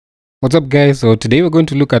What's up guys? So today we're going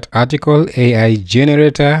to look at article AI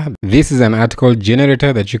generator. This is an article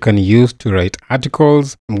generator that you can use to write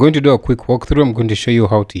articles. I'm going to do a quick walkthrough. I'm going to show you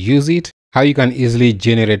how to use it, how you can easily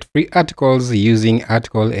generate free articles using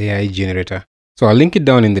article AI generator. So I'll link it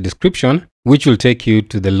down in the description, which will take you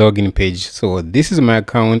to the login page. So this is my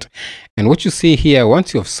account, and what you see here,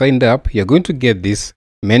 once you have signed up, you're going to get this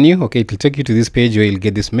menu. Okay, it will take you to this page where you'll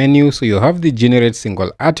get this menu. So you have the generate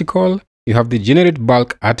single article, you have the generate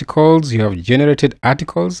bulk articles, you have generated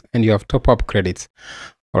articles, and you have top-up credits.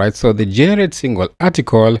 All right, so the generate single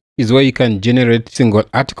article is where you can generate single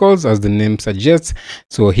articles, as the name suggests.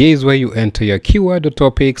 So here is where you enter your keyword or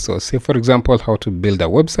topic. So say, for example, how to build a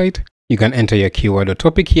website. You can enter your keyword or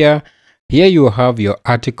topic here. Here you have your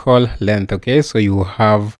article length. Okay, so you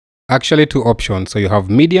have actually two options. So you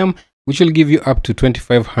have medium, which will give you up to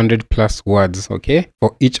 2500 plus words, okay,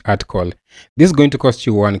 for each article. This is going to cost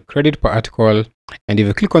you 1 credit per article. And if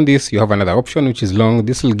you click on this, you have another option, which is long.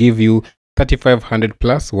 This will give you 3500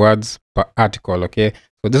 plus words per article, okay.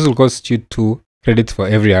 So this will cost you 2 credits for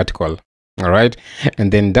every article. All right.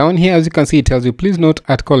 And then down here, as you can see, it tells you, please note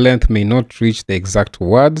article length may not reach the exact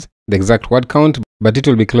words, the exact word count, but it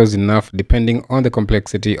will be close enough depending on the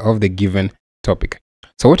complexity of the given topic.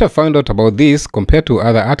 So what I found out about this compared to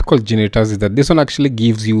other article generators is that this one actually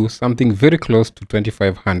gives you something very close to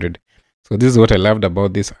 2500. So this is what I loved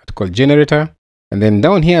about this article generator. And then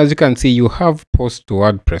down here, as you can see, you have post to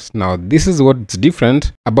WordPress. Now, this is what's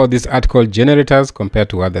different about these article generators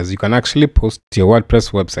compared to others. You can actually post to your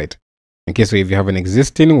WordPress website. Okay, so if you have an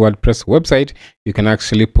existing WordPress website, you can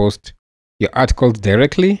actually post your articles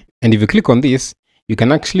directly. And if you click on this, you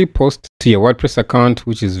can actually post to your WordPress account,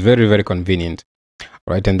 which is very, very convenient.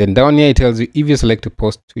 Right, and then down here it tells you, if you select to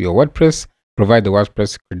post to your WordPress, provide the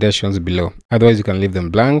WordPress credentials below. Otherwise, you can leave them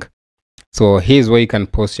blank. So here's where you can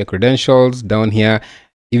post your credentials. Down here,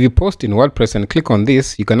 if you post in WordPress and click on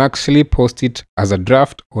this, you can actually post it as a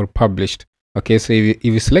draft or published. Okay, so if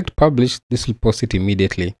you select published, this will post it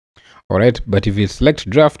immediately. All right, but if you select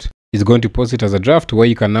draft, it's going to post it as a draft where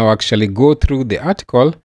you can now actually go through the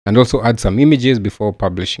article and also add some images before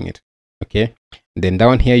publishing it. Okay, and then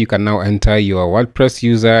down here you can now enter your WordPress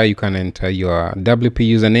user, you can enter your WP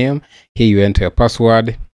username. Here you enter your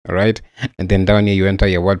password. All right, and then down here you enter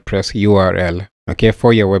your WordPress URL, okay,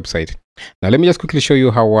 for your website. Now let me just quickly show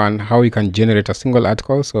you how you can generate a single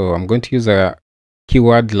article. So I'm going to use a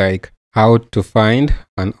keyword like how to find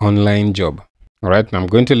an online job. All right, now I'm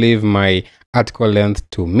going to leave my article length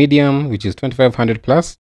to medium, which is 2500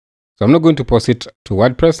 plus. So I'm not going to post it to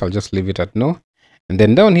WordPress, I'll just leave it at no. And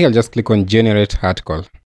then down here, I'll just click on generate article.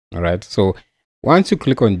 All right. So once you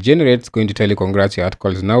click on generate, it's going to tell you, congrats, your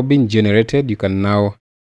article is now being generated. You can now,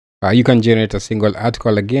 you can generate a single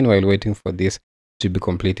article again while waiting for this to be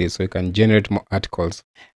completed. So you can generate more articles.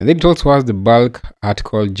 And then it also has the bulk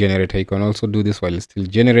article generator. You can also do this while it's still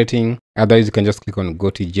generating. Otherwise, you can just click on go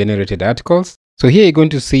to generated articles. So here you're going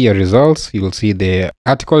to see your results. You will see the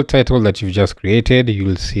article title that you've just created. You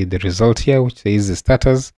will see the result here, which says the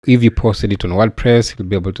status. If you posted it on WordPress, you'll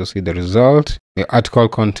be able to see the result, the article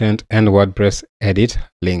content, and WordPress edit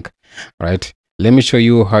link. All right. Let me show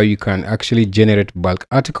you how you can actually generate bulk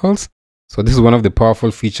articles. So this is one of the powerful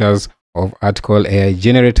features of article AI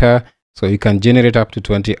generator. So you can generate up to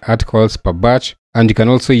 20 articles per batch, and you can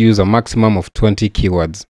also use a maximum of 20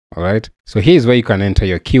 keywords. All right. So here's where you can enter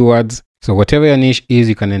your keywords. So whatever your niche is,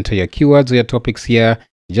 you can enter your keywords or your topics here.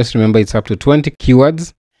 Just remember, it's up to 20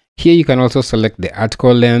 keywords. Here you can also select the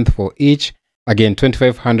article length for each. Again,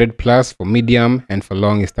 2500 plus for medium, and for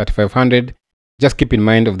long is 3500. Just keep in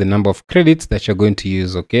mind of the number of credits that you're going to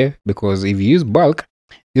use, okay? Because if you use bulk,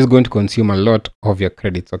 this is going to consume a lot of your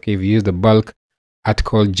credits, okay? If you use the bulk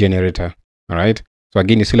article generator, all right? So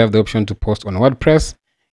again, you still have the option to post on WordPress.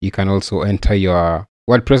 You can also enter your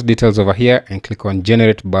WordPress details over here and click on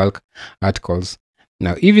generate bulk articles.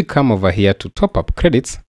 Now, if you come over here to TopUp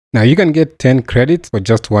Credits, now you can get 10 credits for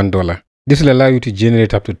just $1. This will allow you to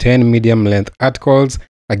generate up to 10 medium length articles,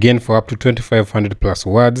 again for up to 2500 plus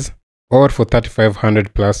words, or for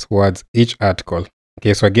 3500 plus words each article.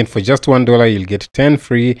 Okay, so again, for just $1, you'll get 10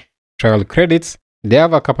 free trial credits. They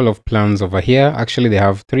have a couple of plans over here. Actually, they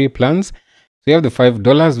have 3 plans. So you have the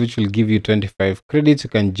 $5, which will give you 25 credits.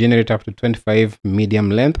 You can generate up to 25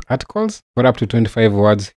 medium length articles for up to 25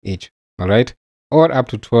 words each. All right. Or up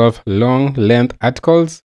to 12 long length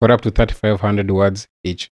articles for up to 3500 words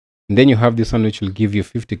each. And then you have this one, which will give you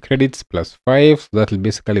 50 credits plus 5. So that will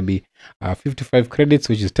basically be 55 credits,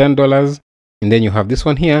 which is $10. And then you have this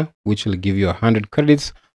one here, which will give you 100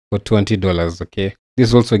 credits for $20. Okay.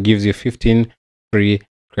 This also gives you 15 free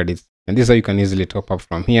credits. And this is how you can easily top up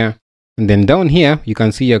from here. And then down here, you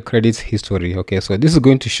can see your credits history. Okay, so this is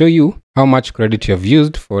going to show you how much credit you have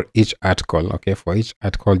used for each article. Okay, for each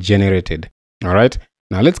article generated. All right,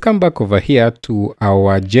 now let's come back over here to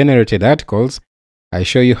our generated articles. I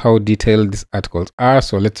show you how detailed these articles are.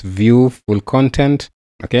 So let's view full content.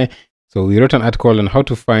 Okay, so we wrote an article on how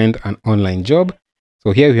to find an online job.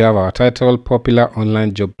 So here we have our title, popular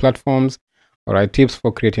online job platforms. All right, tips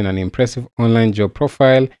for creating an impressive online job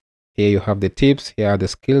profile. Here you have the tips. Here are the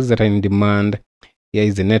skills that are in demand. Here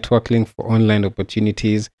is the network link for online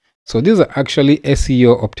opportunities. So these are actually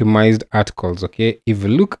SEO optimized articles. Okay, if you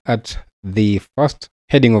look at the first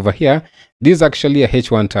heading over here, this is actually a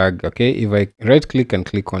H1 tag. Okay, if I right click and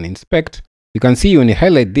click on inspect, you can see when you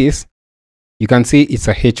highlight this, you can see it's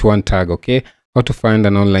a H1 tag. Okay, how to find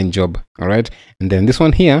an online job. All right, and then this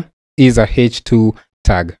one here is a H2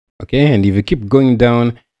 tag. Okay, and if you keep going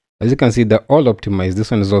down, as you can see, they're all optimized.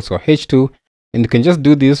 This one is also a H2, and you can just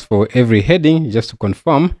do this for every heading just to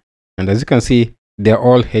confirm. And as you can see, they're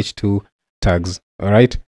all H2 tags. All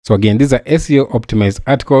right, so again, these are SEO optimized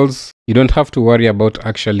articles. You don't have to worry about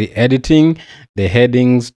actually editing the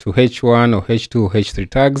headings to H1 or H2 or H3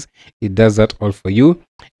 tags. It does that all for you.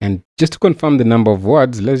 And just to confirm the number of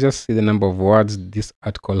words, let's just see the number of words this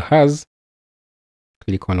article has.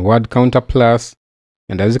 Click on word counter plus.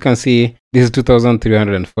 And as you can see, this is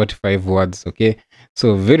 2,345 words. Okay,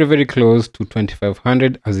 so very, very close to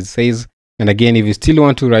 2,500 as it says. And again, if you still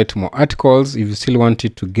want to write more articles, if you still want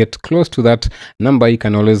it to get close to that number, you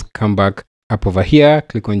can always come back up over here,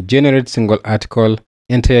 click on generate single article,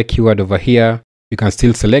 enter a keyword over here. You can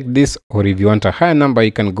still select this, or if you want a higher number,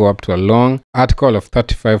 you can go up to a long article of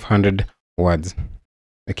 3,500 words.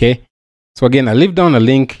 Okay. So again, I'll leave down a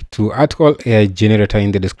link to Article AI Generator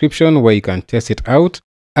in the description where you can test it out.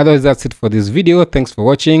 Otherwise, that's it for this video. Thanks for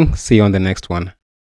watching. See you on the next one.